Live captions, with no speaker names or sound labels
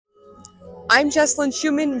I'm Jesslyn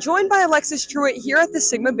Schumann, joined by Alexis Truitt here at the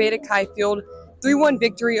Sigma Beta Chi Field. 3-1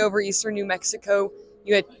 victory over Eastern New Mexico.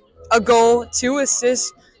 You had a goal, 2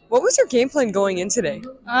 assists. What was your game plan going in today?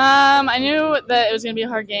 I knew that it was going to be a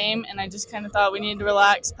hard game, and I just kind of thought we needed to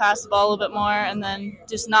relax, pass the ball a little bit more, and then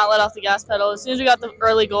just not let off the gas pedal. As soon as we got the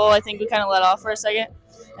early goal, I think we kind of let off for a second,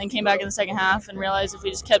 and came back in the second half and realized if we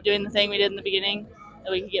just kept doing the thing we did in the beginning,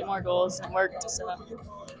 that we could get more goals, and it worked. So.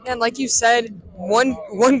 And like you said,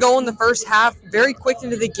 one goal in the first half, very quick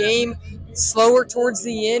into the game, slower towards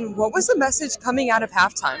the end. What was the message coming out of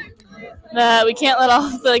halftime? That we can't let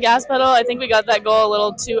off the gas pedal. I think we got that goal a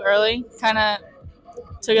little too early. Kind of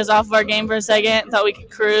took us off of our game for a second. Thought we could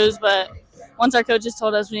cruise, but once our coaches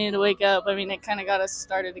told us we needed to wake up, I mean, it kind of got us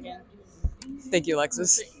started again. Thank you,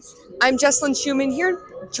 Alexis. I'm Jesslyn Schumann here,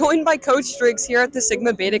 joined by Coach Driggs here at the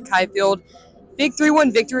Sigma Beta Chi Field. Big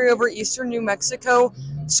 3-1 victory over Eastern New Mexico.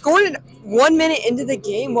 Scored 1 minute into the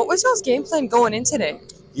game. What was y'all's game plan going in today?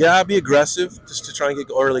 Yeah, be aggressive just to try and get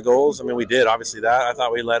early goals. I mean, we did, obviously, that. I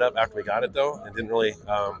thought we let up after we got it, though. It didn't really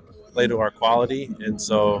play to our quality. And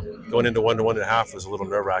so going into 1 to 1.5 was a little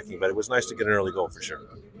nerve-wracking, but it was nice to get an early goal for sure.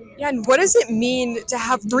 Yeah, and what does it mean to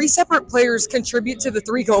have 3 separate players contribute to the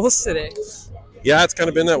 3 goals today? Yeah, it's kind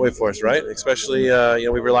of been that way for us, right? Especially,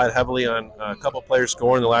 we relied heavily on a couple players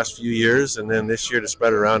scoring the last few years, and then this year to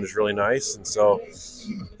spread it around is really nice. And so,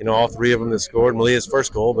 all 3 of them that scored. Malia's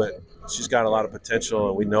first goal, but she's got a lot of potential,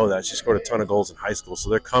 and we know that. She scored a ton of goals in high school, so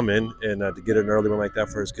they're coming, and to get an early one like that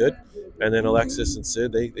for her is good. And then Alexis and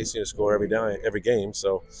Sid, they seem to score every game,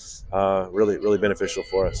 so really, really beneficial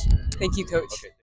for us. Thank you, Coach. Okay.